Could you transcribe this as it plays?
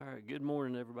Good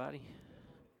morning, everybody.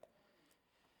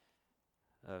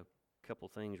 A couple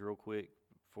things real quick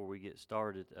before we get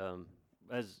started.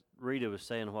 As Rita was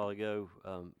saying a while ago,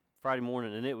 Friday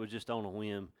morning, and it was just on a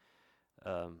whim.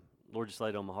 Lord just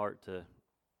laid on my heart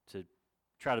to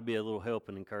try to be a little help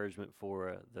and encouragement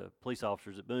for the police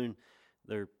officers at Boone.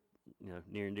 They're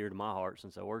near and dear to my heart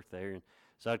since I worked there, and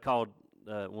so I called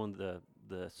one of the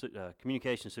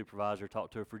communication supervisor,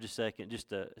 talked to her for just a second, just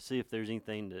to see if there's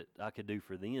anything that I could do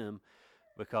for them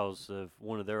because of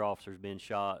one of their officers being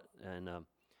shot, and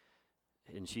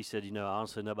she said,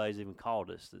 honestly, nobody's even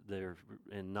called us. That they're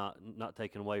and not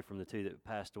taken away from the two that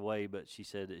passed away, but she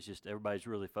said it's just everybody's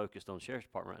really focused on the sheriff's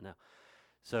department right now.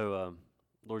 So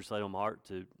Lord just laid on my heart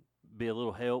to be a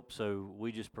little help. So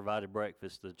we just provided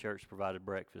breakfast. The church provided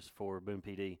breakfast for Boone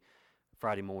PD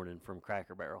Friday morning from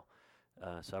Cracker Barrel.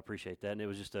 So I appreciate that, and it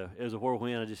was a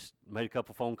whirlwind. I just made a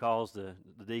couple phone calls to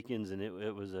the deacons, and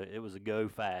it was a go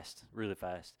fast, really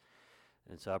fast,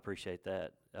 and so I appreciate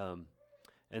that. And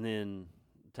then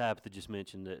Tabitha just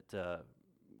mentioned that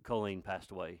Colleen passed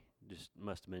away. Just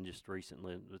must have been just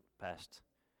recently, past.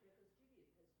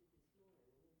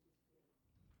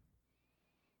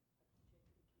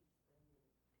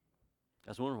 I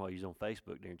was wondering why you was on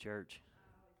Facebook during church.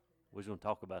 We was going to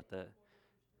talk about that.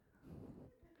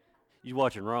 You was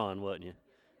watching Ron, wasn't you?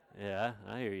 Yeah,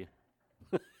 I hear you.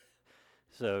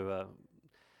 So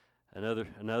another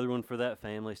one for that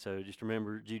family. So just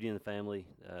remember Judy and the family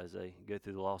as they go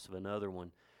through the loss of another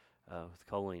one with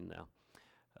Colleen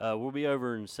now. We'll be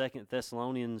over in 2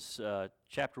 Thessalonians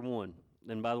chapter 1.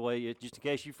 And by the way, just in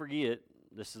case you forget,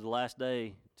 this is the last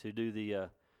day to do the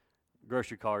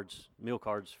grocery cards, meal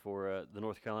cards for the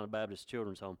North Carolina Baptist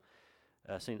Children's Home.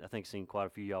 I think I've seen quite a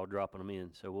few of y'all dropping them in.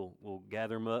 So we'll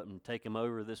gather them up and take them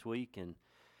over this week. And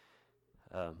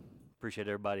appreciate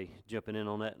everybody jumping in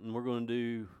on that. And we're going to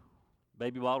do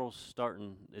baby bottles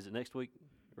starting, is it next week,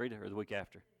 Rita, or the week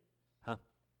after? Huh?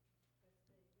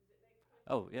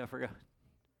 Oh, yeah, I forgot.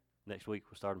 Next week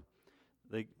we'll start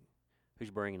them. Who's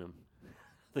bringing them?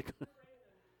 Okay.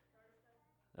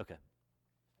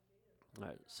 All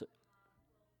right. So,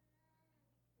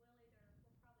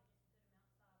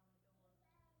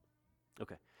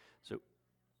 okay. So,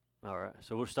 all right.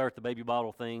 So we'll start the baby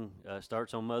bottle thing.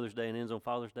 Starts on Mother's Day and ends on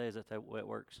Father's Day. Is that the way it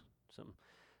works? Something.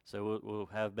 So we'll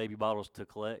have baby bottles to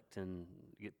collect and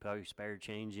get probably spare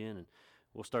change in, and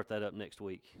we'll start that up next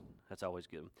week. That's always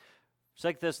good.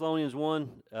 2 Thessalonians 1,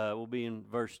 we'll be in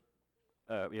verse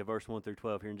 1 through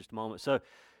 12 here in just a moment. So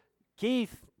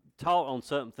Keith taught on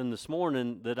something this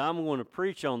morning that I'm going to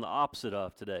preach on the opposite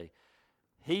of today.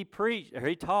 He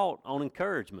taught on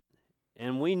encouragement,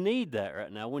 and we need that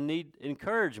right now. We need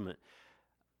encouragement.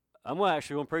 I'm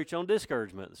actually going to preach on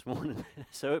discouragement this morning,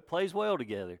 so it plays well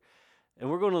together. And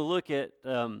we're going to look at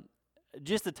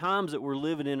just the times that we're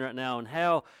living in right now and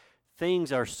how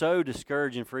things are so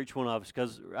discouraging for each one of us.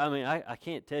 Because, I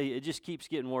can't tell you, it just keeps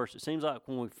getting worse. It seems like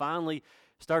when we finally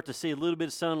start to see a little bit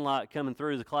of sunlight coming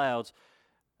through the clouds,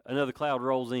 another cloud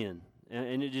rolls in,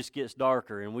 and it just gets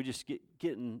darker, and we just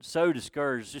getting so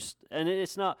discouraged. And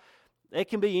it's not. It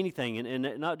can be anything,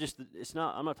 and not just. It's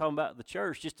not. I'm not talking about the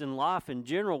church. Just in life in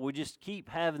general, we just keep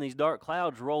having these dark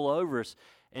clouds roll over us.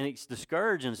 And it's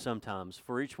discouraging sometimes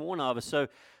for each one of us. So,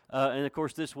 and of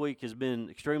course, this week has been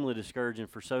extremely discouraging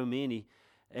for so many.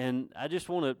 And I just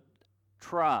want to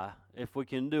try, if we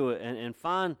can do it, and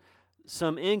find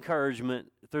some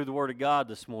encouragement through the Word of God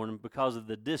this morning because of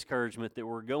the discouragement that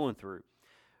we're going through.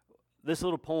 This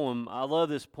little poem, I love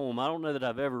this poem. I don't know that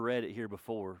I've ever read it here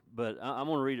before, but I'm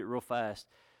going to read it real fast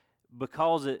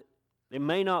because it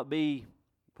may not be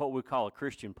what we call a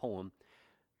Christian poem,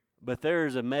 but there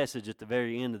is a message at the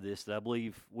very end of this that I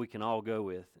believe we can all go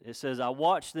with. It says, I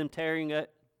watched them tearing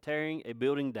a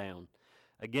building down,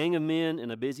 a gang of men in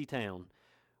a busy town.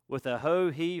 With a ho,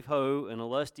 heave, ho, and a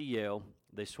lusty yell,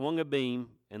 they swung a beam,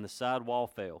 and the side wall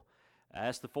fell. I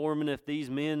asked the foreman if these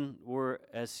men were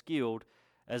as skilled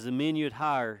as the men you'd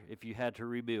hire if you had to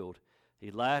rebuild.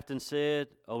 He laughed and said,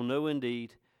 oh, no,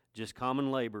 indeed, just common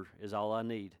labor is all I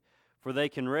need. For they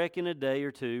can wreck in a day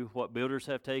or two what builders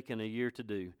have taken a year to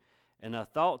do. And I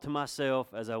thought to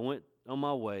myself as I went on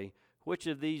my way, which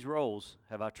of these roles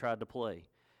have I tried to play?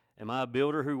 Am I a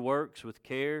builder who works with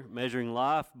care, measuring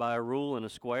life by a rule and a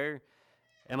square?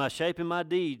 Am I shaping my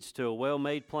deeds to a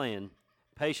well-made plan,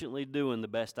 patiently doing the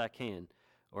best I can?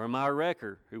 Or am I a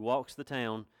wrecker who walks the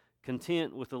town,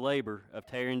 content with the labor of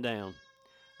tearing down?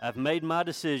 I've made my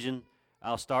decision.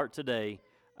 I'll start today.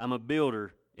 I'm a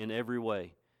builder in every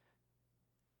way.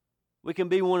 We can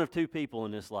be one of two people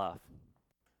in this life.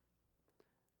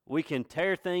 We can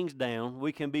tear things down.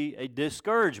 We can be a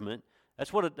discouragement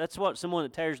That's what someone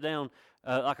that tears down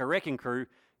like a wrecking crew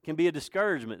can be a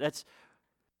discouragement. I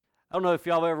don't know if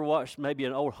y'all have ever watched maybe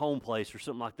an old home place or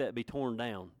something like that be torn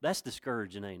down. That's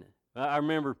discouraging, ain't it? I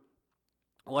remember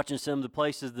watching some of the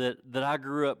places that I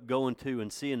grew up going to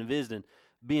and seeing and visiting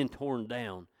being torn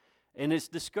down. And it's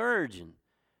discouraging.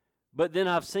 But then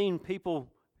I've seen people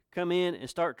come in and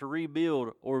start to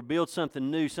rebuild or build something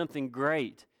new, something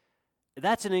great.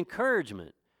 That's an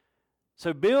encouragement.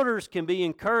 So builders can be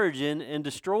encouraging, and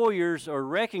destroyers or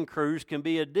wrecking crews can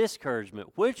be a discouragement.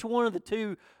 Which one of the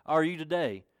two are you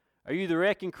today? Are you the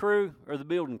wrecking crew or the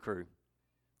building crew?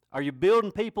 Are you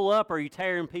building people up or are you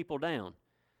tearing people down?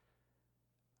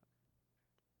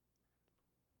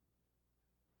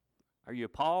 Are you a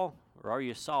Paul or are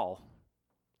you a Saul?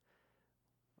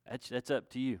 That's up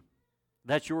to you.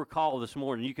 That's your call this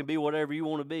morning. You can be whatever you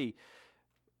want to be.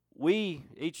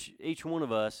 Each one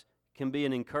of us can be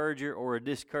an encourager or a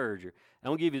discourager. I'm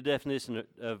going to give you the definition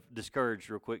of discouraged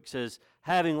real quick. It says,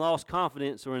 having lost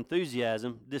confidence or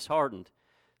enthusiasm, disheartened.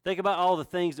 Think about all the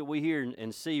things that we hear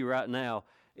and see right now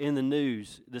in the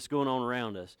news that's going on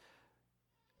around us.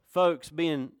 Folks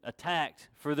being attacked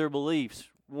for their beliefs,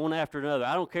 one after another.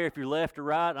 I don't care if you're left or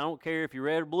right. I don't care if you're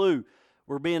red or blue.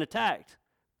 We're being attacked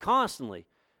constantly.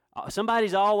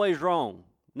 Somebody's always wrong.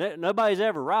 Nobody's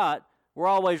ever right. We're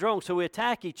always wrong. So we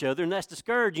attack each other, and that's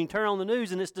discouraging. Turn on the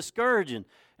news, and it's discouraging.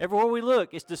 Everywhere we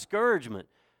look, it's discouragement.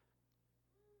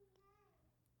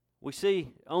 We see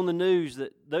on the news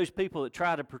that those people that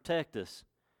try to protect us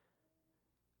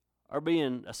are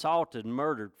being assaulted and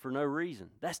murdered for no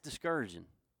reason. That's discouraging.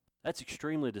 That's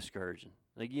extremely discouraging.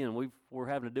 Again, we're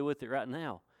having to deal with it right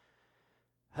now.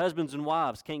 Husbands and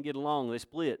wives can't get along. They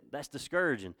split. That's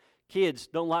discouraging. Kids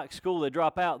don't like school. They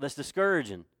drop out. That's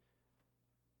discouraging.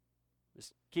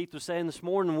 As Keith was saying this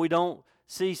morning, we don't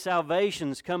see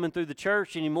salvations coming through the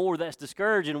church anymore. That's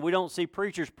discouraging. We don't see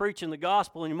preachers preaching the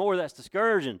gospel anymore. That's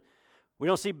discouraging. We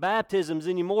don't see baptisms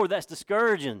anymore. That's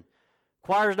discouraging.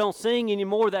 Choirs don't sing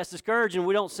anymore. That's discouraging.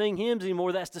 We don't sing hymns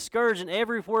anymore. That's discouraging.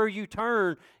 Everywhere you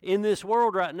turn in this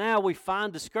world right now, we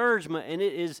find discouragement, and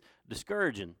it is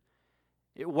discouraging.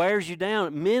 It wears you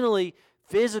down mentally,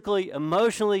 physically,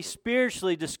 emotionally,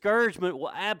 spiritually. Discouragement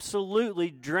will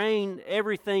absolutely drain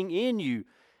everything in you.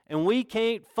 And we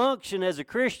can't function as a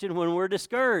Christian when we're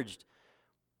discouraged.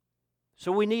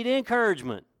 So we need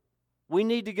encouragement. We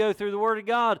need to go through the Word of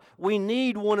God. We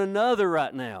need one another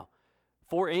right now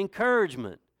for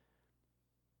encouragement.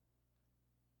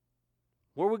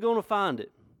 Where are we going to find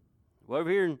it? Well, over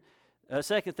here in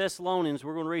 2 Thessalonians,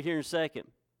 we're going to read here in a second.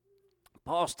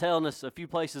 Paul's telling us a few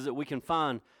places that we can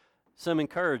find some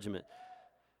encouragement.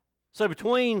 So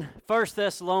between 1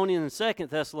 Thessalonians and 2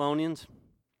 Thessalonians,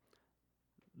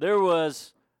 there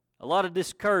was a lot of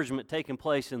discouragement taking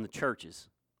place in the churches.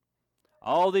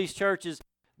 All these churches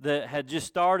that had just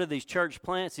started, these church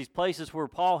plants, these places where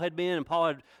Paul had been and Paul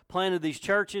had planted these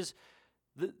churches,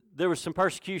 there was some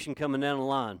persecution coming down the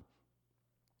line.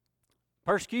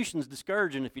 Persecution is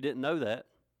discouraging if you didn't know that.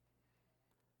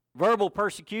 Verbal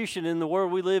persecution in the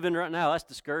world we live in right now, that's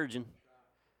discouraging.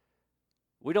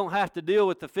 We don't have to deal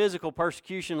with the physical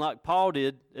persecution like Paul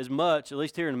did as much, at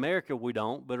least here in America we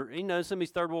don't, but some of these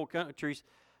third world countries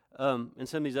and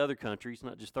some of these other countries,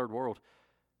 not just third world,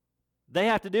 they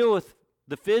have to deal with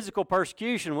the physical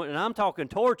persecution, and I'm talking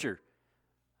torture.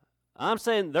 I'm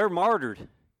saying they're martyred.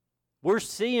 We're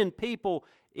seeing people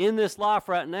in this life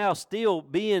right now still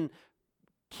being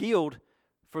killed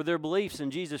for their beliefs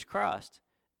in Jesus Christ.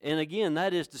 And again,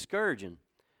 that is discouraging.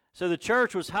 So the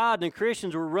church was hiding and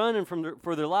Christians were running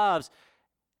for their lives,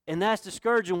 and that's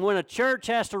discouraging. When a church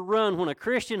has to run, when a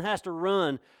Christian has to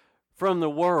run from the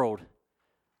world,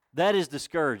 that is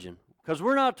discouraging because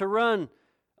we're not to run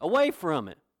away from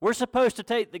it. We're supposed to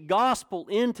take the gospel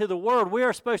into the world. We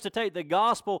are supposed to take the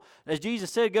gospel, as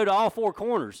Jesus said, go to all four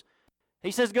corners.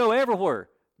 He says go everywhere.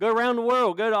 Go around the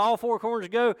world. Go to all four corners.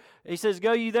 He says,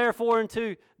 go you therefore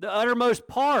into the uttermost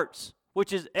parts,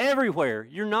 which is everywhere.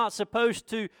 You're not supposed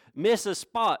to miss a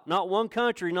spot. Not one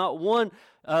country, not one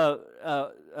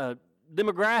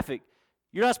demographic.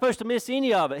 You're not supposed to miss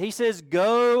any of it. He says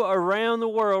go around the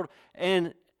world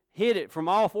and hit it from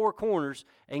all four corners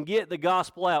and get the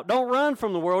gospel out. Don't run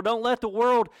from the world. Don't let the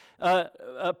world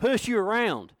push you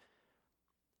around.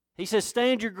 He says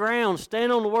stand your ground.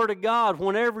 Stand on the Word of God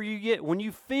when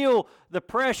you feel the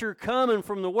pressure coming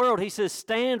from the world. He says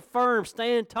stand firm,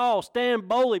 stand tall, stand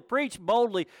boldly, preach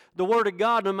boldly the Word of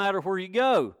God no matter where you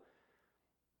go.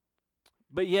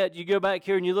 But yet you go back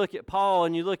here and you look at Paul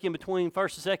and you look in between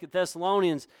 1st and 2nd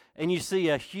Thessalonians and you see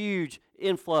a huge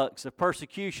influx of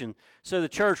persecution. So the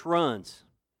church runs.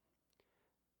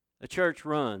 The church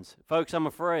runs. Folks, I'm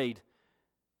afraid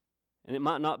and it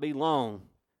might not be long,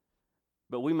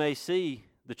 but we may see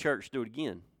the church do it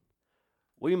again.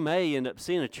 We may end up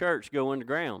seeing a church go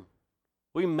underground.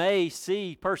 We may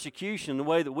see persecution in a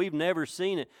way that we've never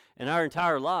seen it in our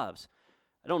entire lives.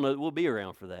 I don't know that we'll be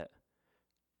around for that.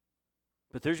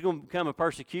 But there's going to become a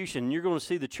persecution, and you're going to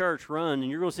see the church run,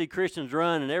 and you're going to see Christians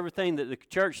run, and everything that the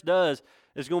church does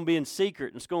is going to be in secret,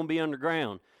 and it's going to be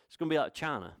underground. It's going to be like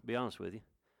China, to be honest with you.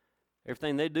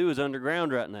 Everything they do is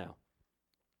underground right now.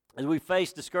 As we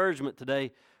face discouragement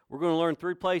today, we're going to learn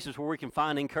 3 places where we can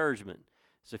find encouragement.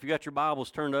 So if you got your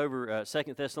Bibles turned over,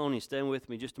 2 Thessalonians, stand with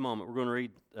me just a moment. We're going to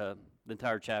read the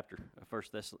entire chapter of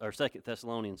 2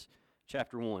 Thessalonians,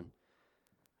 chapter 1.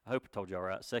 I hope I told you all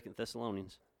right, 2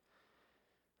 Thessalonians.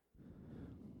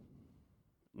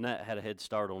 Nat had a head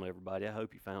start on everybody. I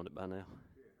hope you found it by now.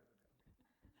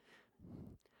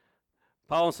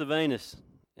 Paul and Silvanus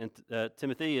and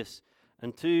Timotheus,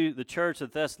 unto the church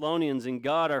of Thessalonians, in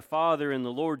God our Father and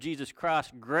the Lord Jesus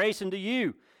Christ, grace unto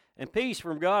you, and peace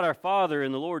from God our Father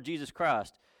and the Lord Jesus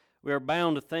Christ. We are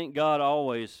bound to thank God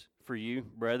always for you,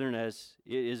 brethren, as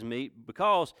it is meet,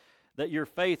 because that your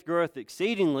faith groweth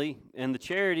exceedingly, and the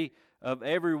charity of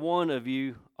every one of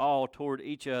you all toward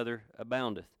each other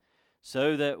aboundeth,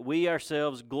 so that we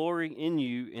ourselves glory in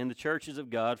you in the churches of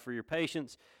God for your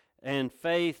patience and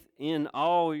faith in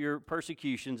all your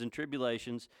persecutions and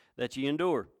tribulations that ye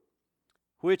endure,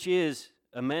 which is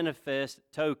a manifest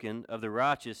token of the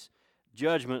righteous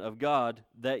judgment of God,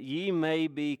 that ye may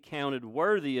be counted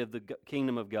worthy of the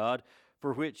kingdom of God,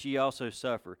 for which ye also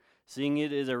suffer, seeing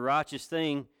it is a righteous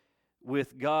thing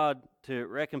with God to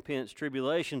recompense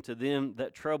tribulation to them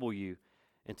that trouble you,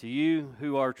 and to you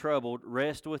who are troubled,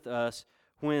 rest with us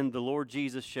when the Lord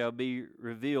Jesus shall be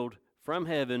revealed from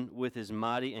heaven with his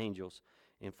mighty angels,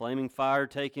 in flaming fire,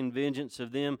 taking vengeance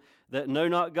of them that know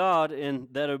not God, and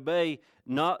that obey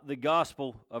not the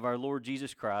gospel of our Lord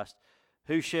Jesus Christ,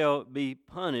 who shall be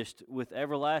punished with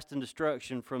everlasting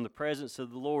destruction from the presence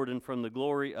of the Lord and from the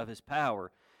glory of his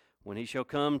power, when he shall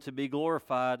come to be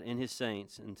glorified in his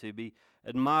saints, and to be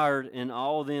admired in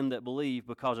all them that believe,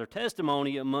 because our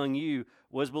testimony among you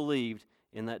was believed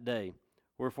in that day.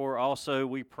 Wherefore also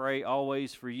we pray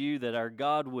always for you, that our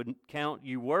God would count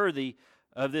you worthy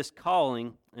of this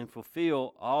calling, and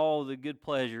fulfill all the good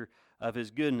pleasure of his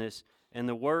goodness, and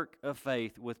the work of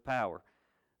faith with power,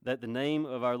 that the name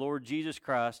of our Lord Jesus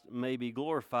Christ may be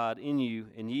glorified in you,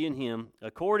 and ye in him,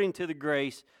 according to the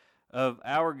grace of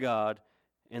our God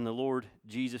and the Lord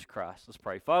Jesus Christ. Let's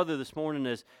pray. Father, this morning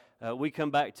as we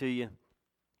come back to you,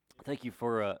 thank you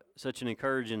for such an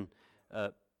encouraging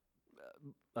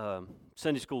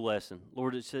Sunday school lesson.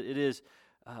 Lord, it is,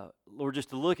 Lord, just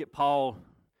to look at Paul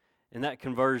and that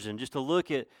conversion, just to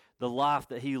look at the life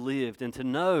that he lived, and to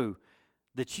know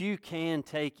that you can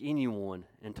take anyone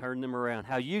and turn them around,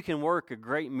 how you can work a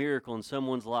great miracle in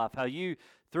someone's life, how you,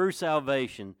 through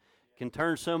salvation, can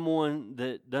turn someone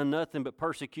that done nothing but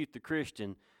persecute the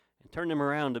Christian and turn them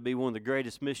around to be one of the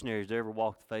greatest missionaries to ever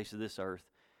walk the face of this earth.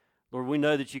 Lord, we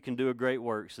know that you can do a great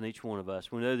works in each one of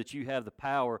us. We know that you have the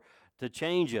power to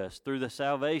change us through the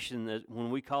salvation that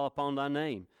when we call upon thy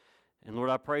name. And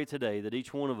Lord, I pray today that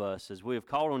each one of us, as we have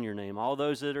called on your name, all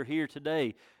those that are here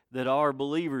today that are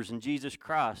believers in Jesus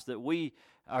Christ, that we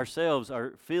ourselves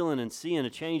are feeling and seeing a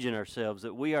change in ourselves,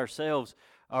 that we ourselves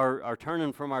are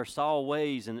turning from our Saul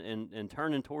ways and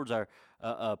turning towards our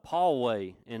Paul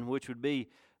way, and which would be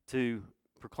to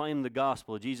proclaim the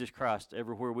gospel of Jesus Christ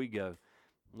everywhere we go.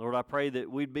 Lord, I pray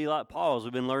that we'd be like Paul, as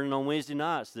we've been learning on Wednesday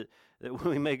nights, that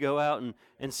we may go out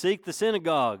and seek the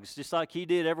synagogues, just like he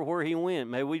did everywhere he went.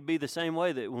 May we be the same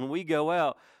way, that when we go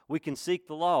out, we can seek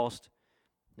the lost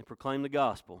and proclaim the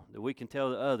gospel, that we can tell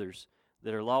the others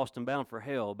that are lost and bound for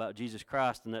hell about Jesus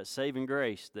Christ and that saving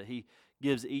grace that he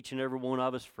gives each and every one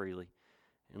of us freely.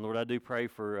 And Lord, I do pray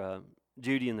for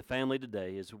Judy and the family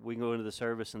today as we go into the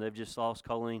service and they've just lost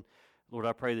Colleen. Lord,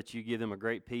 I pray that you give them a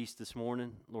great peace this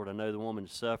morning. Lord, I know the woman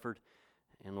suffered,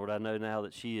 and Lord, I know now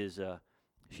that she is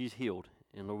she's healed.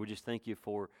 And Lord, we just thank you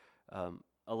for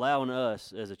allowing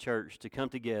us as a church to come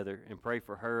together and pray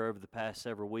for her over the past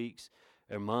several weeks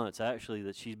or months, actually,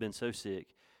 that she's been so sick.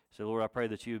 So Lord, I pray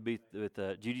that you would be with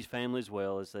Judy's family as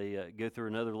well as they go through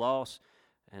another loss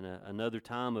and another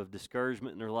time of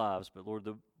discouragement in their lives. But Lord,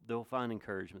 they'll find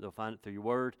encouragement. They'll find it through your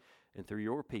word and through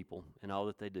your people and all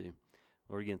that they do.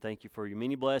 Lord, again, thank you for your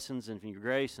many blessings and for your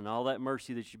grace and all that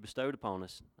mercy that you bestowed upon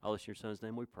us. All this in your Son's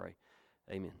name we pray.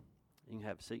 Amen. You can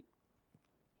have a seat.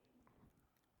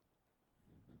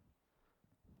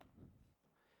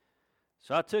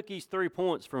 So I took these 3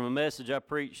 points from a message I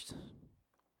preached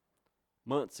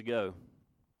months ago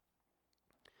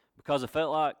because I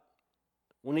felt like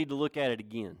we need to look at it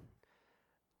again.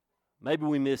 Maybe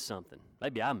we missed something.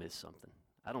 Maybe I missed something.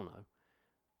 I don't know.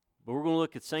 But we're going to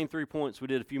look at the same 3 points we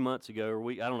did a few months ago,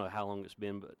 or I don't know how long it's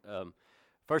been, but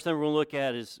first thing we're going to look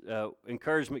at is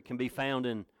encouragement can be found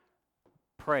in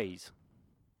praise.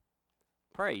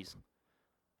 Praise.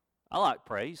 I like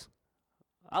praise.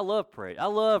 I love praise. I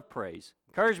love praise.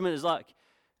 Encouragement is like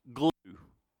glue.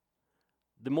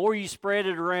 The more you spread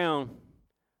it around,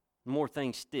 the more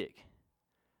things stick.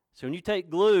 So when you take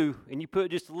glue and you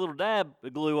put just a little dab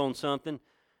of glue on something,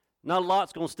 not a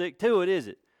lot's going to stick to it, is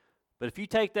it? But if you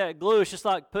take that glue, it's just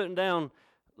like putting down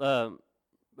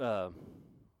Formica.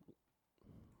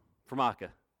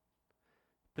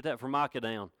 Put that Formica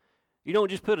down. You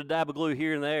don't just put a dab of glue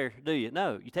here and there, do you?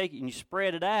 No, you take it and you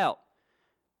spread it out.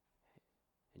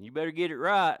 And you better get it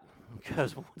right,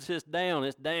 because once it's down,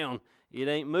 it's down. It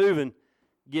ain't moving.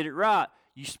 Get it right.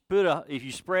 If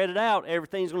you spread it out,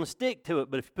 everything's going to stick to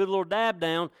it. But if you put a little dab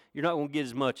down, you're not going to get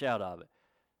as much out of it.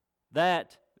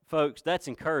 That, folks, that's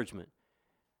encouragement.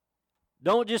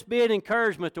 Don't just be an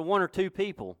encouragement to one or two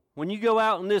people. When you go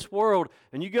out in this world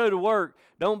and you go to work,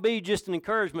 don't be just an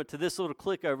encouragement to this little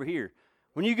clique over here.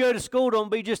 When you go to school,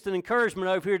 don't be just an encouragement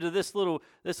over here to this little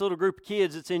group of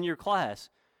kids that's in your class.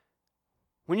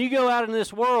 When you go out in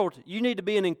this world, you need to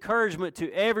be an encouragement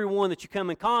to everyone that you come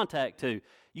in contact to.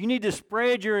 You need to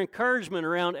spread your encouragement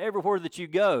around everywhere that you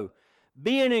go.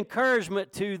 Be an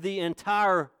encouragement to the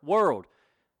entire world.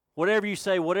 Whatever you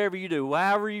say, whatever you do,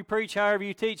 however you preach, however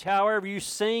you teach, however you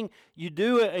sing, you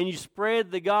do it and you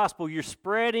spread the gospel. You're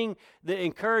spreading the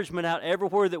encouragement out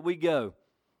everywhere that we go.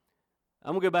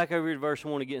 I'm going to go back over to verse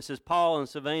 1 again. It says, Paul and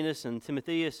Silvanus and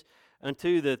Timotheus,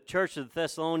 unto the church of the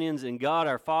Thessalonians, and God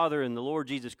our Father and the Lord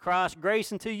Jesus Christ,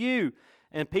 grace unto you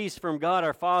and peace from God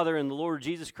our Father and the Lord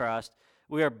Jesus Christ.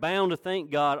 We are bound to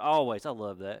thank God always. I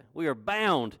love that. We are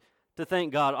bound to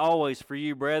thank God always for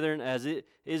you, brethren, as it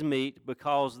is meet,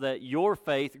 because that your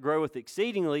faith groweth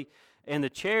exceedingly, and the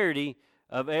charity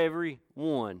of every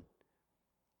one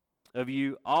of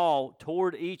you all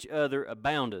toward each other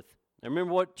aboundeth. Now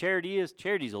remember what charity is?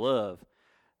 Charity is love.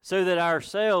 So that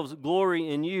ourselves glory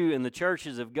in you in the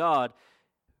churches of God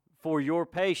for your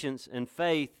patience and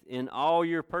faith in all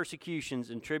your persecutions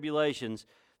and tribulations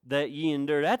that ye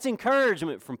endure. That's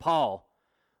encouragement from Paul.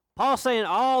 Paul's saying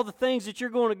all the things that you're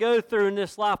going to go through in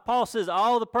this life. Paul says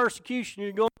all the persecution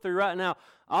you're going through right now,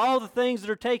 all the things that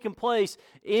are taking place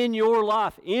in your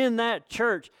life, in that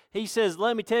church. He says,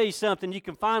 let me tell you something, you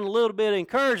can find a little bit of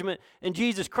encouragement in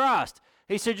Jesus Christ.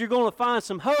 He said you're going to find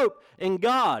some hope in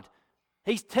God.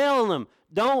 He's telling them,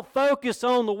 don't focus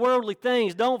on the worldly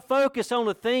things. Don't focus on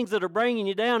the things that are bringing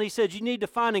you down. He said you need to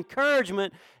find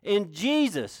encouragement in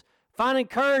Jesus. Find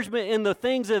encouragement in the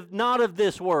things not of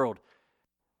this world.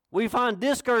 We find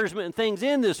discouragement in things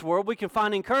in this world. We can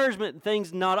find encouragement in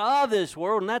things not of this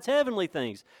world, and that's heavenly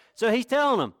things. So he's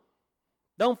telling them,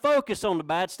 don't focus on the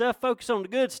bad stuff. Focus on the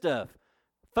good stuff.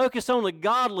 Focus on the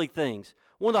godly things.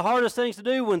 One of the hardest things to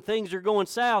do when things are going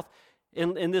south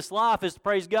in this life is to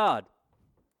praise God.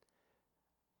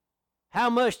 How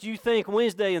much do you think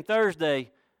Wednesday and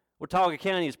Thursday Watauga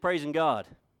County is praising God?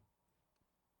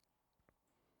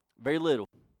 Very little.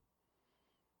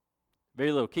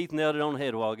 Very little. Keith nailed it on the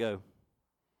head a while ago.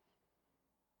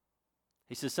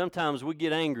 He says sometimes we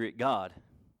get angry at God.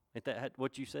 Ain't that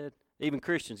what you said? Even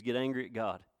Christians get angry at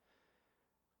God.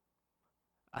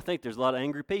 I think there's a lot of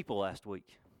angry people last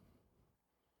week.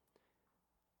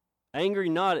 Angry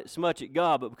not as much at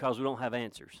God, but because we don't have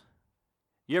answers.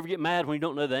 You ever get mad when you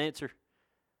don't know the answer?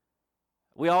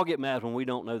 We all get mad when we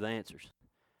don't know the answers.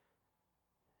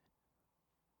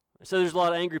 So there's a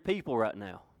lot of angry people right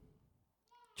now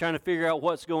trying to figure out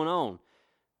what's going on.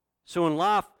 So when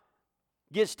life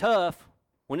gets tough,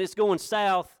 when it's going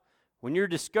south, when you're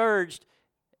discouraged,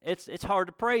 it's hard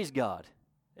to praise God.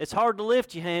 It's hard to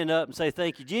lift your hand up and say,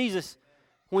 thank you, Jesus,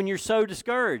 when you're so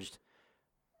discouraged.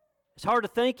 It's hard to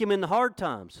thank Him in the hard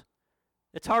times.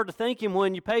 It's hard to thank Him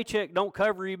when your paycheck don't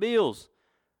cover your bills.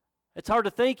 It's hard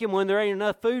to thank Him when there ain't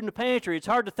enough food in the pantry. It's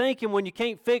hard to thank Him when you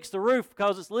can't fix the roof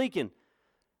because it's leaking.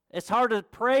 It's hard to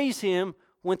praise Him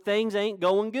when things ain't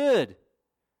going good.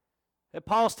 And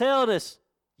Paul's telling us,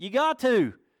 you got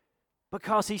to,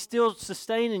 because He's still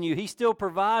sustaining you. He's still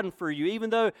providing for you. Even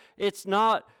though it's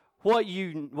not what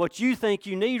you think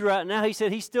you need right now, He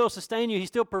said He's still sustaining you. He's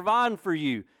still providing for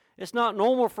you. It's not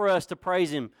normal for us to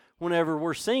praise Him whenever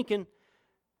we're sinking.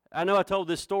 I know I told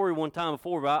this story one time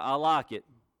before, but I like it.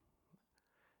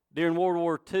 During World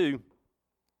War II,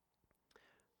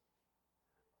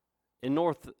 in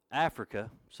North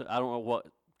Africa, so I don't know what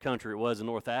country it was in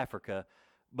North Africa,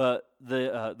 but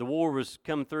the war was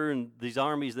coming through, and these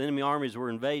armies, the enemy armies, were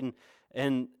invading,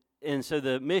 and so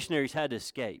the missionaries had to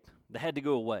escape. They had to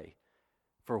go away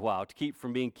for a while to keep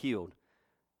from being killed.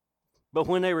 But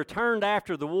when they returned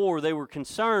after the war, they were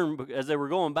concerned, as they were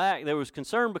going back, they was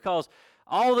concerned because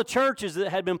all the churches that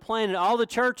had been planted, all the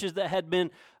churches that had been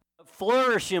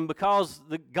flourishing because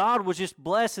God was just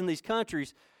blessing these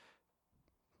countries,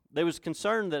 they was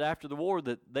concerned that after the war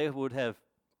that they would have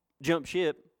jumped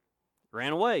ship,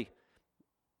 ran away.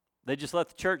 They just let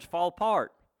the church fall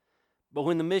apart. But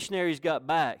when the missionaries got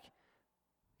back,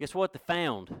 guess what they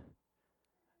found?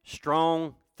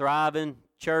 Strong, thriving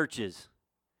churches.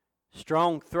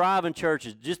 Strong, thriving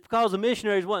churches. Just because the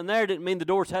missionaries wasn't there didn't mean the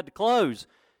doors had to close.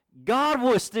 God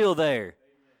was still there.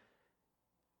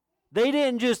 They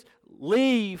didn't just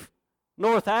leave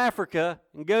North Africa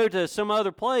and go to some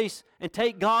other place and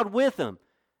take God with them.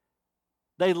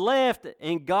 They left,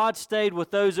 and God stayed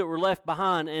with those that were left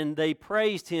behind, and they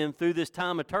praised Him through this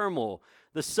time of turmoil.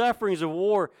 The sufferings of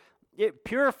war, it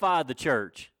purified the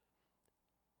church,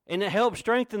 and it helped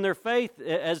strengthen their faith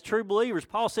as true believers.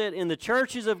 Paul said, in the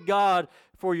churches of God,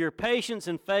 for your patience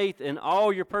and faith in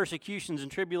all your persecutions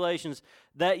and tribulations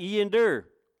that ye endure.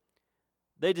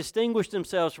 They distinguished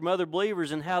themselves from other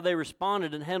believers in how they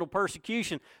responded and handled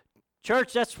persecution.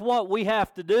 Church, that's what we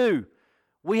have to do.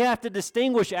 We have to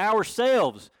distinguish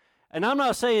ourselves. And I'm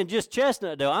not saying just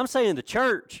Chestnut Dale. I'm saying the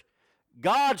church.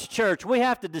 God's church. We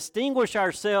have to distinguish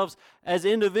ourselves as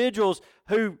individuals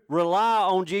who rely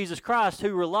on Jesus Christ,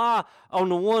 who rely on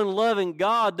the one loving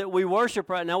God that we worship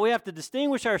right now. We have to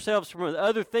distinguish ourselves from the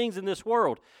other things in this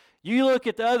world. You look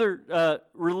at the other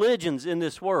religions in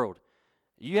this world.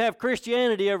 You have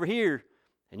Christianity over here,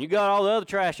 and you got all the other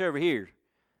trash over here.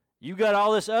 You got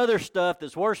all this other stuff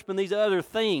that's worshiping these other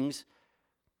things.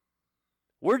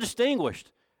 We're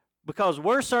distinguished because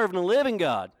we're serving a living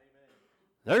God. Amen.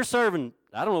 They're serving,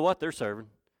 I don't know what they're serving,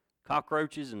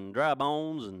 cockroaches and dry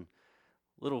bones and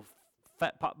little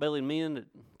fat pot-bellied men that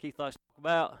Keith likes to talk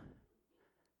about.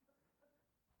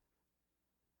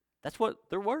 That's what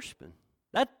they're worshiping.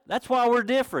 That's why we're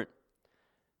different.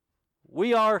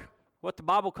 We are what the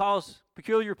Bible calls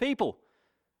peculiar people.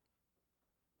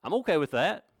 I'm okay with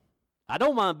that. I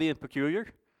don't mind being peculiar.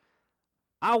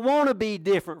 I want to be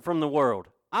different from the world.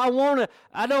 I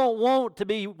don't want to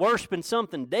be worshiping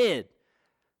something dead.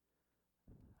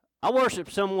 I worship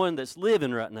someone that's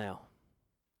living right now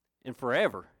and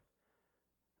forever.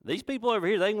 These people over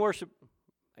here, they can worship,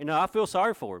 I feel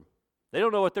sorry for them. They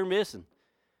don't know what they're missing.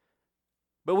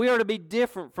 But we are to be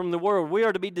different from the world. We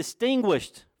are to be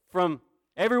distinguished from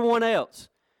everyone else.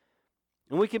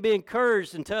 And we can be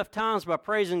encouraged in tough times by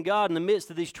praising God in the midst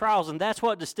of these trials, and that's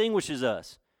what distinguishes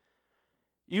us.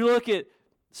 You look at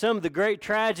some of the great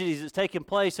tragedies that's taken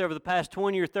place over the past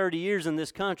 20 or 30 years in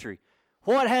this country.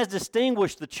 What has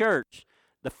distinguished the church?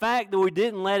 The fact that we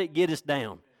didn't let it get us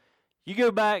down. You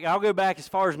go back, I'll go back as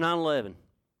far as 9/11.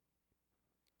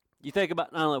 You think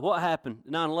about 9/11. What happened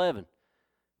at 9/11?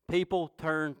 People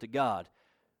turned to God.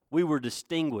 We were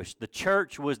distinguished. The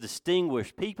church was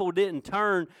distinguished. People didn't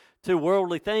turn to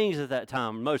worldly things at that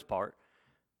time, for the most part.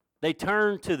 They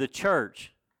turned to the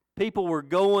church. People were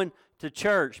going to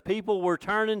church. People were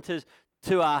turning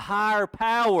to a higher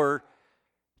power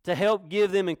to help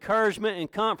give them encouragement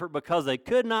and comfort because they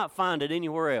could not find it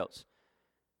anywhere else.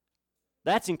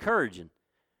 That's encouraging.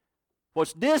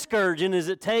 What's discouraging is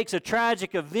it takes a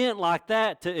tragic event like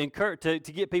that to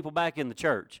get people back in the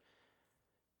church.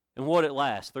 And what it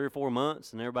lasts, 3 or 4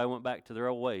 months, and everybody went back to their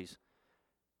old ways.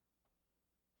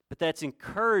 But that's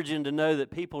encouraging to know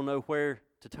that people know where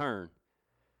to turn.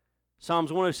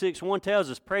 Psalms 106:1 tells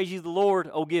us, praise ye the Lord,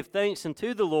 O give thanks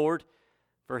unto the Lord,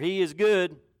 for He is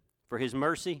good, for His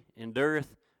mercy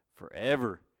endureth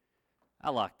forever. I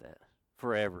like that,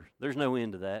 forever. There's no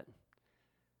end to that.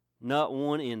 Not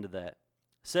one end to that.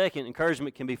 Second,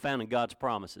 encouragement can be found in God's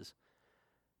promises.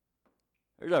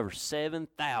 There's over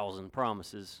 7,000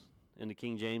 promises in the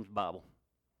King James Bible.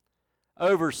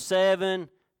 Over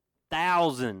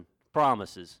 7,000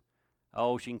 promises.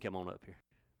 Oh, she can come on up here.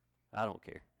 I don't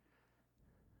care.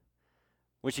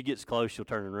 When she gets close, she'll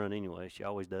turn and run anyway. She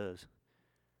always does.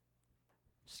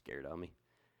 She's scared of me.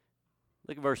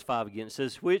 Look at verse 5 again. It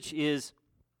says, which is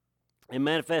a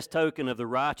manifest token of the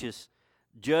righteous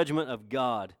judgment of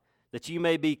God, that ye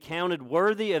may be counted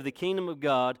worthy of the kingdom of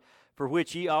God, for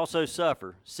which ye also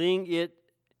suffer, seeing it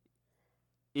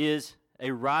is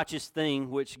a righteous thing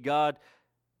with God,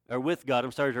 to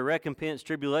recompense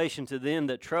tribulation to them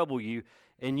that trouble you,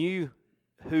 and you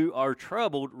who are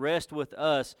troubled rest with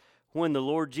us when the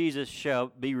Lord Jesus shall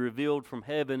be revealed from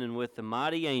heaven and with the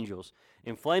mighty angels,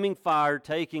 in flaming fire,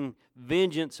 taking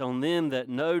vengeance on them that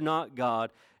know not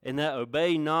God, and that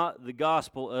obey not the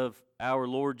gospel of our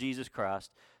Lord Jesus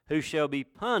Christ, who shall be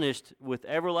punished with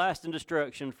everlasting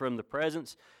destruction from the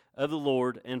presence of the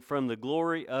Lord and from the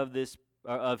glory of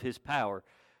his power,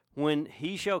 when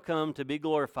he shall come to be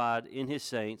glorified in his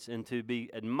saints and to be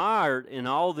admired in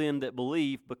all them that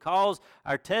believe, because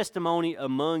our testimony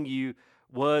among you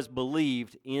was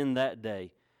believed in that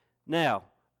day. Now,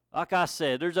 like I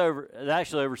said, there's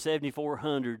actually over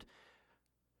 7,400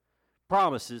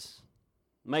 promises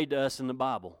made to us in the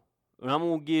Bible. And I'm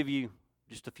going to give you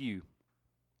just a few.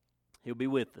 He'll be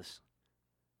with us.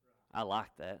 I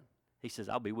like that. He says,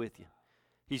 I'll be with you.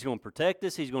 He's going to protect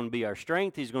us. He's going to be our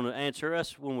strength. He's going to answer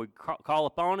us when we call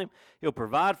upon him. He'll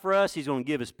provide for us. He's going to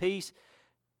give us peace.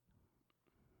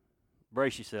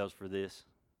 Brace yourselves for this.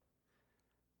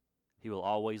 He will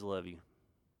always love you.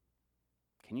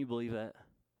 Can you believe that?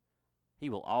 He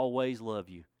will always love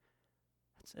you.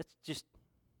 That's just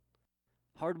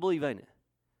hard to believe, ain't it?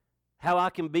 How I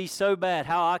can be so bad,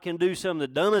 how I can do some of the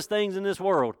dumbest things in this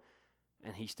world,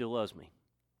 and he still loves me.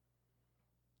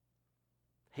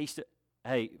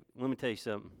 Hey, let me tell you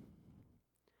something.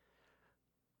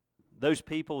 Those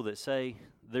people that say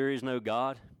there is no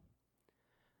God,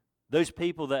 those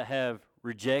people that have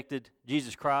rejected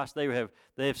Jesus Christ, they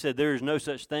have said there is no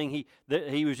such thing.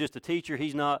 He was just a teacher.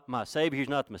 He's not my Savior. He's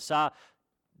not the Messiah.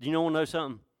 Do you want to know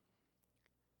something?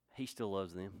 He still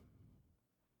loves them.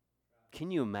 Can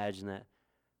you imagine that?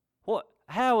 What?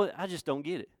 How? I just don't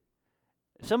get it.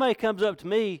 If somebody comes up to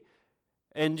me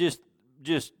and just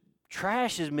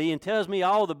trashes me and tells me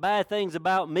all the bad things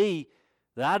about me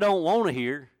that I don't want to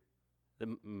hear, that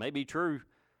may be true,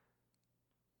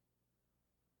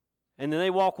 and then they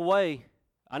walk away,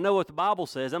 I know what the Bible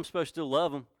says. I'm supposed to still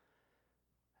love them.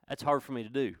 That's hard for me to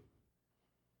do.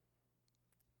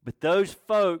 But those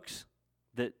folks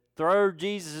that throw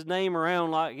Jesus' name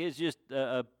around like it's just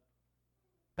a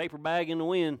paper bag in the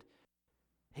wind,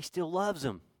 he still loves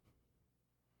them.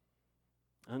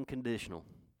 Unconditional.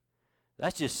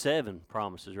 That's just 7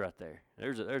 promises right there.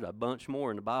 There's a bunch more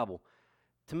in the Bible.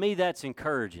 To me, that's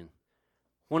encouraging.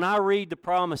 When I read the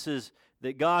promises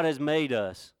that God has made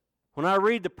us, when I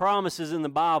read the promises in the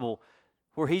Bible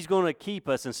where he's going to keep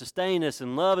us and sustain us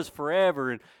and love us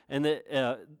forever, and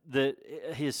that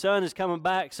his son is coming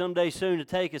back someday soon to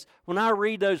take us, when I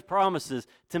read those promises,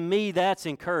 to me that's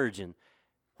encouraging.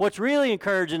 What's really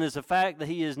encouraging is the fact that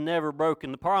he has never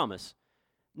broken the promise.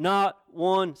 Not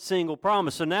one single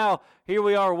promise. So now, here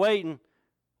we are waiting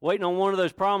on one of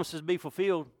those promises to be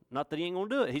fulfilled. Not that he ain't going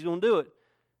to do it. He's going to do it.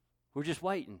 We're just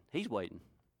waiting. He's waiting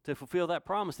to fulfill that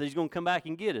promise that he's going to come back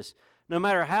and get us. No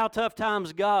matter how tough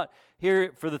times got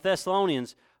here for the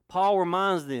Thessalonians, Paul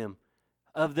reminds them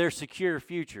of their secure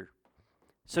future.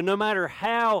 So no matter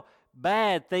how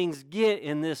bad things get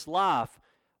in this life,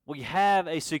 we have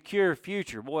a secure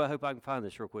future. Boy, I hope I can find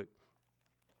this real quick.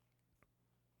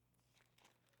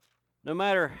 No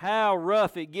matter how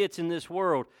rough it gets in this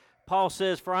world, Paul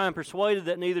says, "For I am persuaded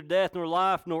that neither death, nor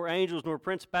life, nor angels, nor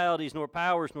principalities, nor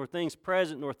powers, nor things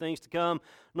present, nor things to come,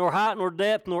 nor height, nor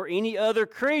depth, nor any other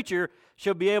creature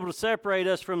shall be able to separate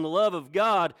us from the love of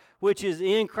God, which is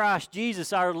in Christ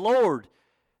Jesus our Lord."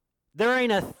 There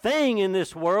ain't a thing in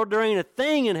this world, there ain't a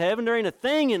thing in heaven, there ain't a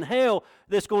thing in hell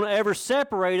that's going to ever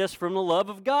separate us from the love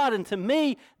of God. And to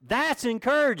me, that's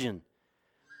encouraging.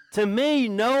 To me,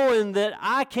 knowing that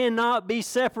I cannot be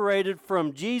separated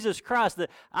from Jesus Christ, that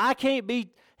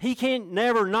he can't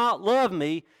never not love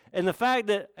me, and the fact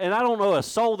that, and I don't know a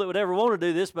soul that would ever want to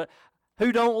do this, but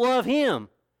who don't love him.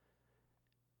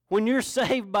 When you're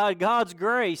saved by God's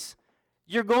grace,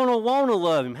 you're going to want to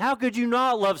love him. How could you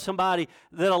not love somebody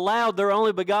that allowed their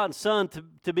only begotten son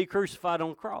to be crucified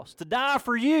on the cross, to die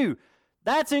for you?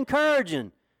 That's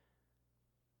encouraging.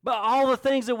 But all the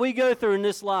things that we go through in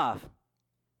this life,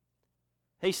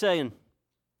 he's saying,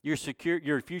 you're secure,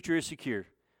 your future is secure,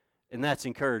 and that's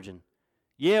encouraging.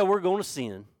 Yeah, we're going to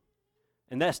sin,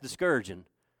 and that's discouraging.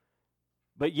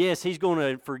 But yes, he's going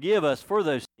to forgive us for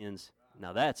those sins.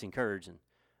 Now that's encouraging.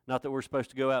 Not that we're supposed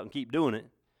to go out and keep doing it,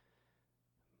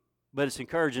 but it's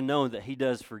encouraging knowing that he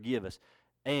does forgive us.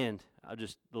 And, I'll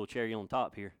just, a little cherry on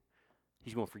top here,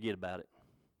 he's going to forget about it.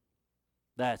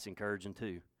 That's encouraging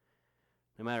too.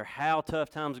 No matter how tough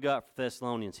times got for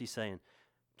Thessalonians, he's saying,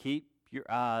 keep your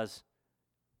eyes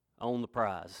on the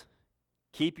prize.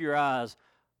 Keep your eyes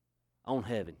on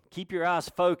heaven. Keep your eyes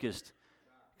focused,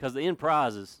 because the end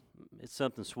prize it's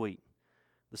something sweet.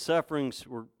 The sufferings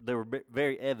were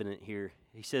very evident here.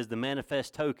 He says the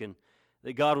manifest token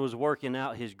that God was working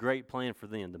out his great plan for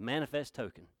them. The manifest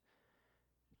token.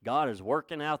 God is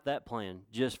working out that plan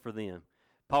just for them.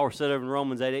 Paul said over in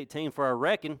Romans 8:18, "For I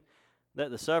reckon that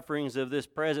the sufferings of this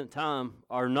present time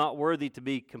are not worthy to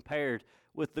be compared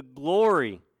with the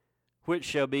glory which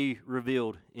shall be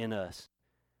revealed in us.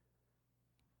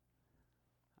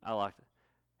 I like it.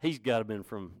 He's got to have been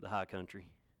from the high country.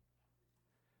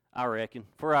 I reckon.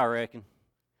 For I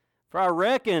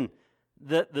reckon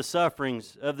that the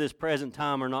sufferings of this present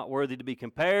time are not worthy to be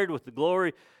compared with the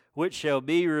glory which shall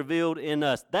be revealed in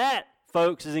us. That,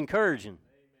 folks, is encouraging.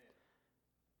 Amen.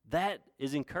 That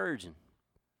is encouraging.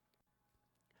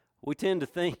 We tend to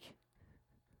think,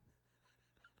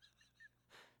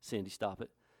 Cindy, stop it.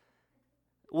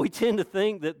 We tend to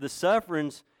think that the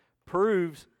sufferings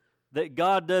proves that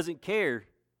God doesn't care,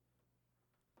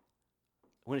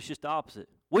 when it's just the opposite.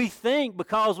 We think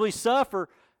because we suffer,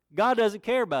 God doesn't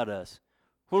care about us.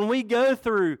 When we go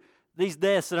through these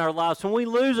deaths in our lives, when we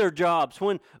lose our jobs,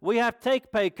 when we have to take a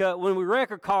pay cut, when we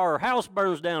wreck a car, our house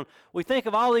burns down, we think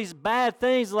of all these bad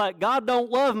things like, God don't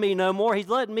love me no more, He's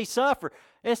letting me suffer.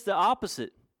 It's the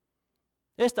opposite.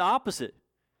 It's the opposite.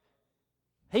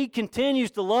 He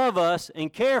continues to love us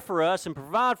and care for us and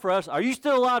provide for us. Are you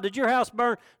still alive? Did your house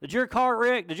burn? Did your car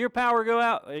wreck? Did your power go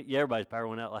out? Yeah, everybody's power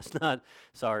went out last night.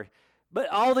 Sorry. But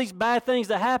all these bad things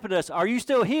that happen to us, are you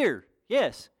still here?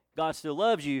 Yes. God still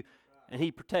loves you, and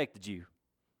He protected you.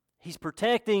 He's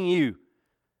protecting you.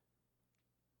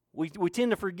 We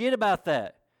tend to forget about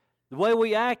that. The way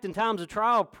we act in times of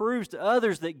trial proves to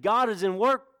others that God is in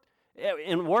work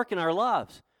in our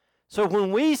lives. So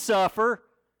when we suffer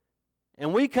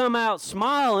and we come out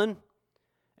smiling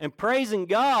and praising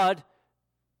God,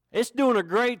 it's doing a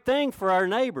great thing for our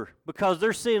neighbor because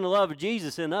they're seeing the love of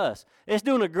Jesus in us. It's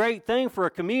doing a great thing for a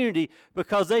community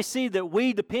because they see that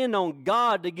we depend on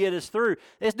God to get us through.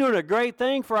 It's doing a great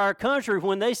thing for our country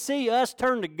when they see us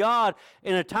turn to God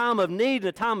in a time of need, in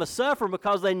a time of suffering,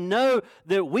 because they know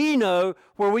that we know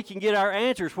where we can get our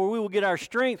answers, where we will get our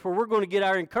strength, where we're going to get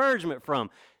our encouragement from.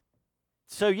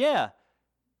 So yeah,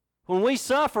 when we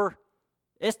suffer,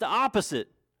 it's the opposite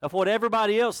of what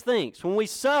everybody else thinks. When we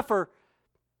suffer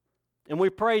and we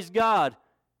praise God,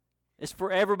 it's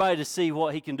for everybody to see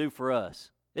what He can do for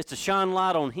us. It's to shine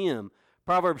light on Him.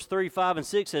 Proverbs 3, 5, and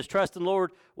 6 says, Trust in the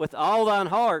Lord with all thine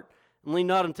heart, and lean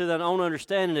not unto thine own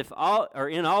understanding.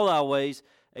 In all thy ways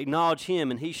acknowledge Him,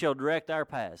 and He shall direct our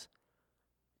paths.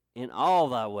 In all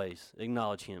thy ways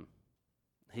acknowledge Him.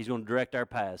 He's going to direct our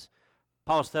paths.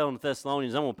 Paul's telling the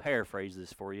Thessalonians, I'm going to paraphrase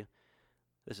this for you.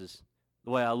 This is the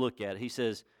way I look at it. He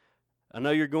says, I know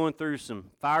you're going through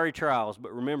some fiery trials,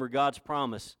 but remember God's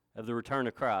promise of the return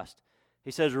of Christ.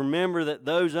 He says, remember that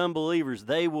those unbelievers,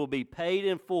 they will be paid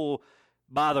in full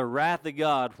by the wrath of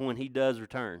God when He does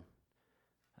return.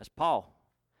 That's Paul.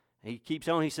 He keeps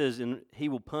on, he says, and He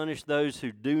will punish those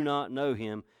who do not know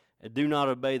Him and do not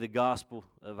obey the gospel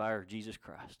of our Jesus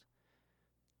Christ.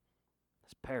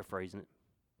 That's paraphrasing it.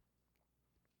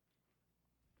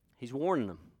 He's warning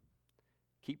them.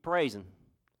 Keep praising.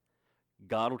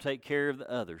 God will take care of the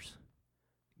others.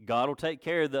 God will take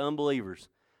care of the unbelievers.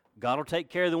 God will take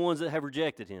care of the ones that have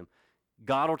rejected Him.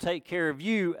 God will take care of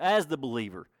you as the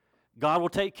believer. God will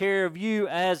take care of you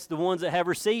as the ones that have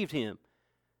received Him.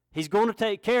 He's going to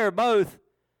take care of both.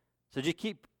 So just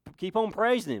keep on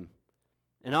praising Him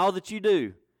in all that you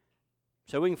do.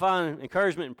 So we can find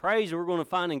encouragement in praise, and we're going to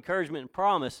find encouragement in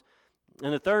promise.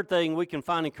 And the third thing, we can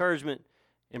find encouragement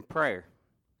in prayer.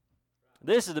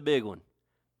 This is the big one.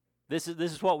 This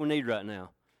is what we need right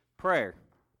now. Prayer.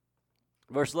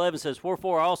 Verse 11 says,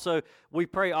 Wherefore also we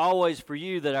pray always for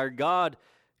you, that our God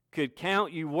could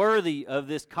count you worthy of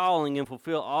this calling and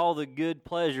fulfill all the good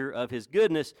pleasure of His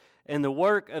goodness and the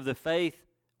work of faith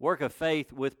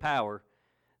with power,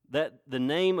 that the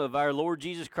name of our Lord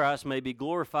Jesus Christ may be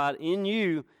glorified in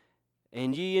you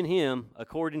and ye in Him,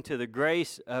 according to the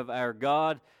grace of our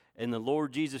God and the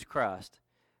Lord Jesus Christ.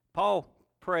 Paul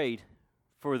prayed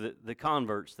for the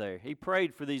converts there. He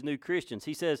prayed for these new Christians.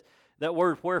 He says that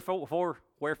word wherefore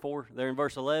there in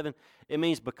verse 11, it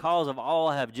means because of all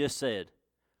I have just said.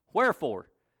 Wherefore.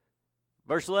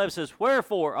 Verse 11 says,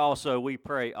 Wherefore also we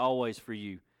pray always for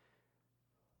you.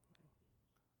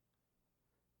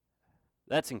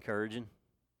 That's encouraging.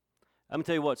 I'm going to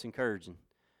tell you what's encouraging.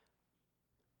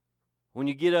 When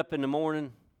you get up in the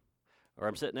morning, or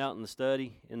I'm sitting out in the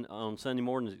study on Sunday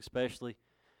mornings especially,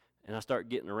 and I start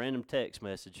getting a random text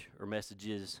message or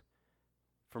messages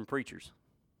from preachers.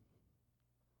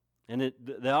 And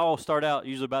they all start out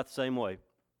usually about the same way.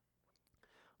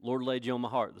 Lord laid you on my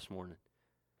heart this morning.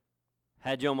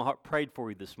 Had you on my heart, prayed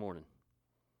for you this morning.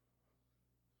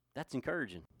 That's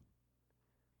encouraging.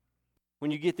 When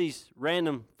you get these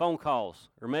random phone calls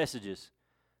or messages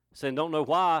saying, don't know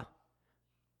why,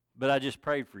 but I just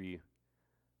prayed for you.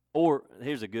 Or,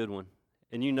 here's a good one.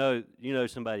 And you know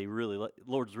somebody really,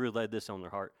 Lord's really laid this on their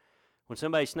heart. When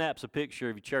somebody snaps a picture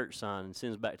of your church sign and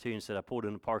sends it back to you and said, I pulled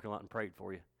in the parking lot and prayed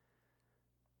for you,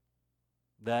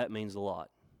 that means a lot,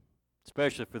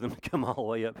 especially for them to come all the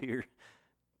way up here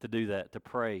to do that, to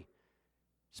pray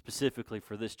specifically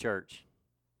for this church,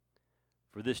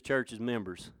 for this church's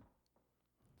members,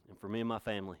 and for me and my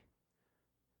family.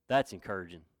 That's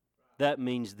encouraging. That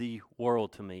means the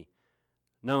world to me,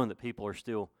 knowing that people are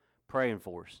still praying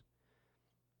for us.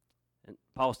 And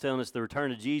Paul's telling us the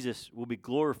return of Jesus will be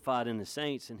glorified in the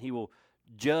saints, and he will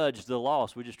judge the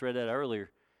lost. We just read that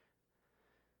earlier.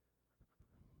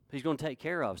 He's going to take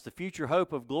care of us. The future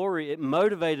hope of glory, it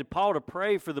motivated Paul to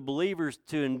pray for the believers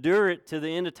to endure it to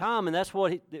the end of time, and that's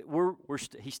what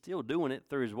he's still doing it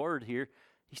through his word here.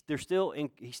 He's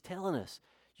telling us,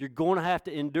 you're going to have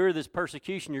to endure this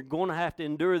persecution. You're going to have to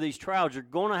endure these trials. You're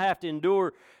going to have to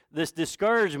endure this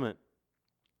discouragement,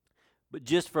 but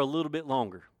just for a little bit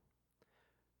longer.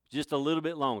 Just a little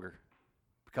bit longer,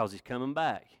 because he's coming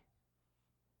back.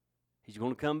 He's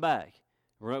going to come back.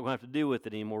 We're not going to have to deal with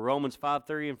it anymore. Romans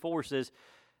 5:3-4 says,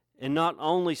 and not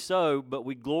only so, but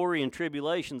we glory in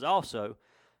tribulations also,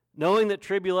 knowing that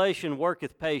tribulation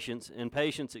worketh patience, and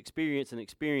patience experience, and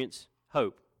experience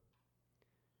hope.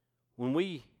 When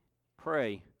we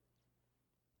pray,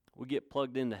 we get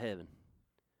plugged into heaven.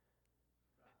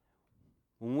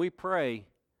 When we pray,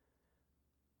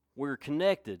 we're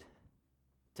connected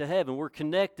to heaven. We're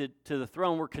connected to the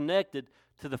throne. We're connected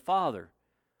to the Father.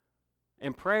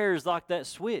 And prayer is like that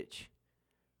switch.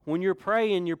 When you're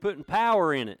praying, you're putting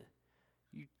power in it.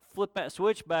 You flip that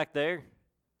switch back there,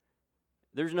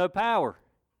 there's no power.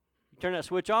 You turn that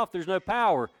switch off, there's no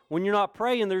power. When you're not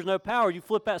praying, there's no power. You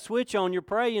flip that switch on, you're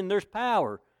praying, there's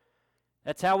power.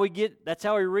 That's how we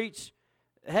reach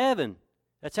heaven.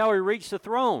 That's how we reach the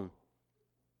throne.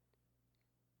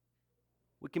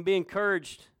 We can be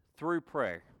encouraged through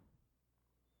prayer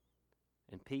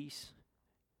and peace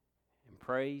and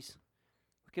praise.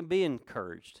 We can be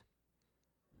encouraged.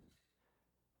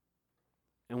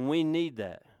 And we need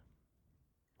that.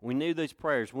 We need these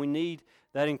prayers. We need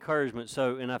that encouragement.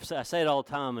 So, and I say it all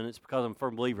the time, and it's because I'm a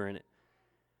firm believer in it.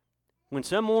 When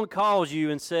someone calls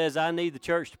you and says, I need the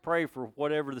church to pray for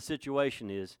whatever the situation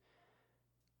is,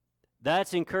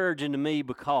 that's encouraging to me,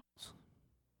 because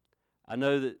I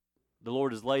know that the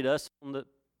Lord has laid us on the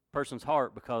person's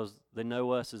heart, because they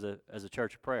know us as a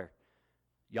church of prayer.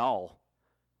 Y'all,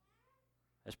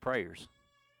 as prayers.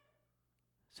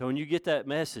 So when you get that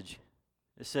message,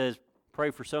 it says, pray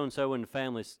for so-and-so in the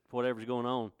family, whatever's going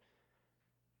on,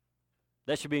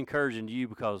 that should be encouraging to you,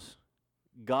 because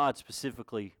God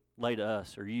specifically laid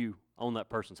us, or you, on that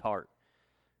person's heart,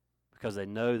 because they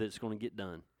know that it's going to get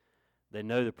done. They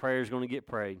know the prayer is going to get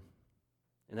prayed,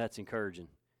 and that's encouraging.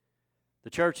 The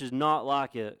church is not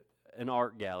like an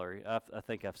art gallery. I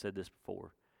think I've said this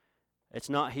before. It's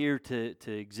not here to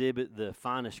exhibit the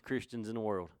finest Christians in the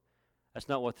world. That's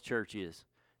not what the church is.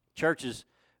 Church is,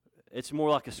 it's more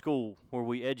like a school where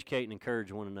we educate and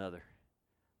encourage one another.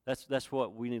 That's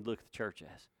what we need to look at the church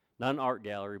as. Not an art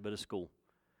gallery, but a school.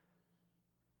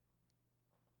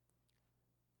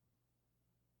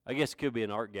 I guess it could be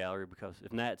an art gallery, because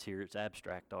if Nat's here, it's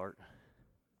abstract art.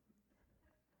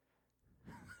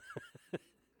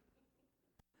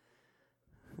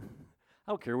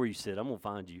 I don't care where you sit. I'm going to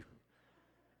find you.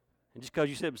 And just because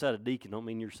you sit beside a deacon don't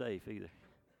mean you're safe either.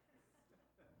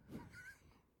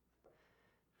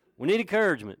 We need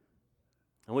encouragement,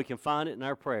 and we can find it in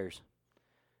our prayers.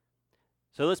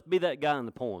 So let's be that guy in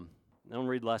the poem. I'm going to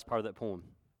read the last part of that poem.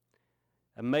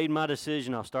 I made my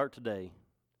decision. I'll start today.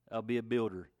 I'll be a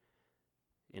builder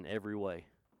in every way.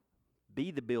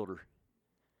 Be the builder.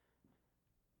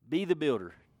 Be the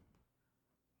builder.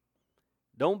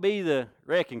 Don't be the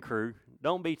wrecking crew.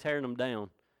 Don't be tearing them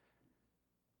down.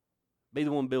 Be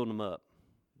the one building them up.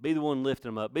 Be the one lifting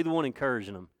them up. Be the one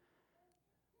encouraging them.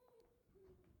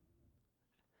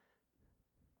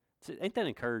 Ain't that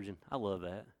encouraging? I love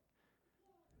that.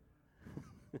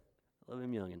 I love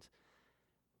them youngins.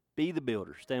 Be the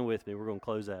builder. Stand with me. We're going to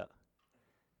close out.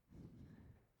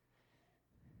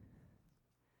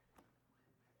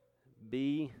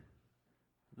 Be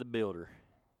the builder.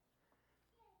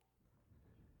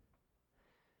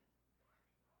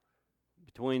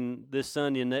 Between this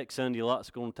Sunday and next Sunday, a lot's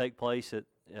going to take place at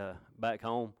back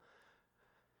home.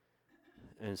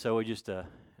 And so we just, and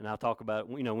I'll talk about it,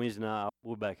 Wednesday night.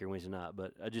 We'll be back here Wednesday night.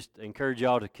 But I just encourage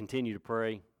y'all to continue to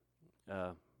pray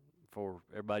for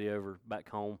everybody over back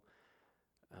home.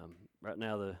 Right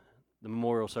now, the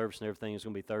memorial service and everything is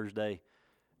going to be Thursday,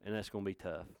 and that's going to be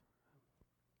tough.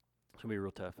 It's going to be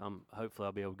real tough. Hopefully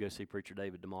I'll be able to go see Preacher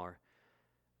David tomorrow.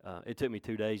 It took me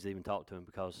 2 days to even talk to him,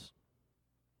 because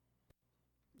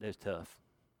it was tough.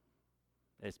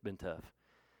 it's been tough.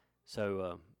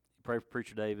 So pray for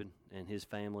Preacher David and his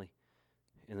family,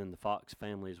 and then the Fox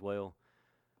family as well.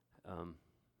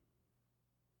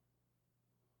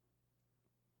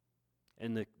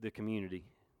 And the community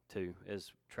too,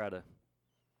 as try to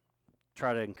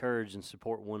encourage and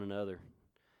support one another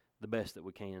the best that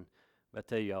we can. But I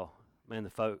tell y'all, man,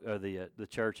 the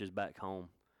church is back home.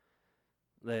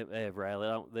 They have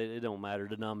rallied. It don't matter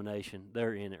denomination.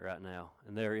 They're in it right now,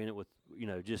 and they're in it with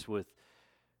just with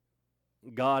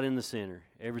God in the center.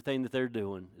 Everything that they're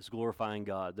doing is glorifying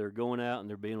God. They're going out and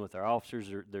they're being with our officers.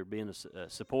 They're being a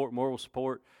support, moral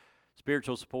support,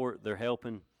 spiritual support. They're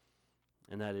helping,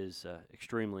 and that is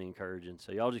extremely encouraging.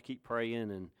 So y'all just keep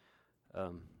praying,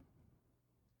 and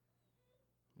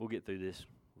we'll get through this.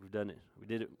 We've done it. We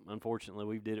did it. Unfortunately,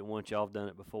 we did it once. Y'all have done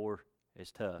it before.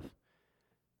 It's tough,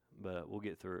 but we'll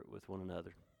get through it with one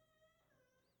another.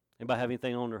 Anybody have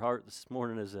anything on their heart this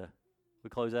morning as we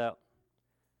close out?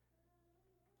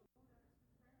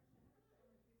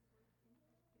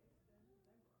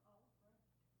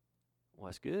 Well,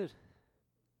 that's good.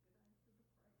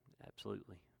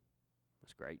 Absolutely.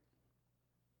 That's great.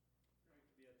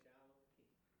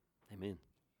 Amen.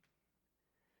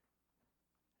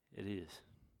 It is.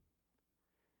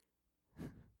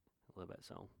 I love that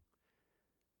song.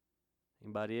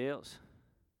 Anybody else?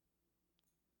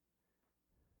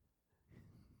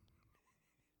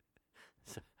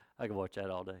 I could watch that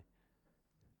all day.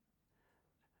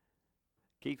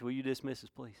 Keith, will you dismiss us,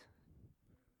 please?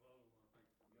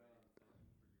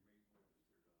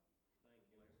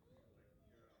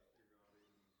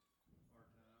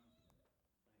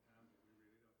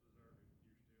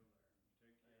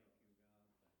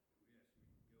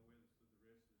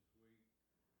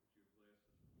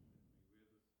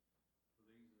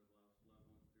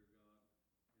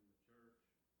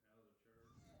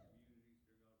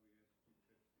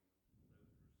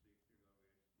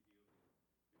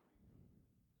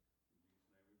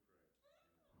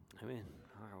 Amen.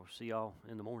 All right, we'll see y'all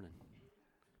in the morning.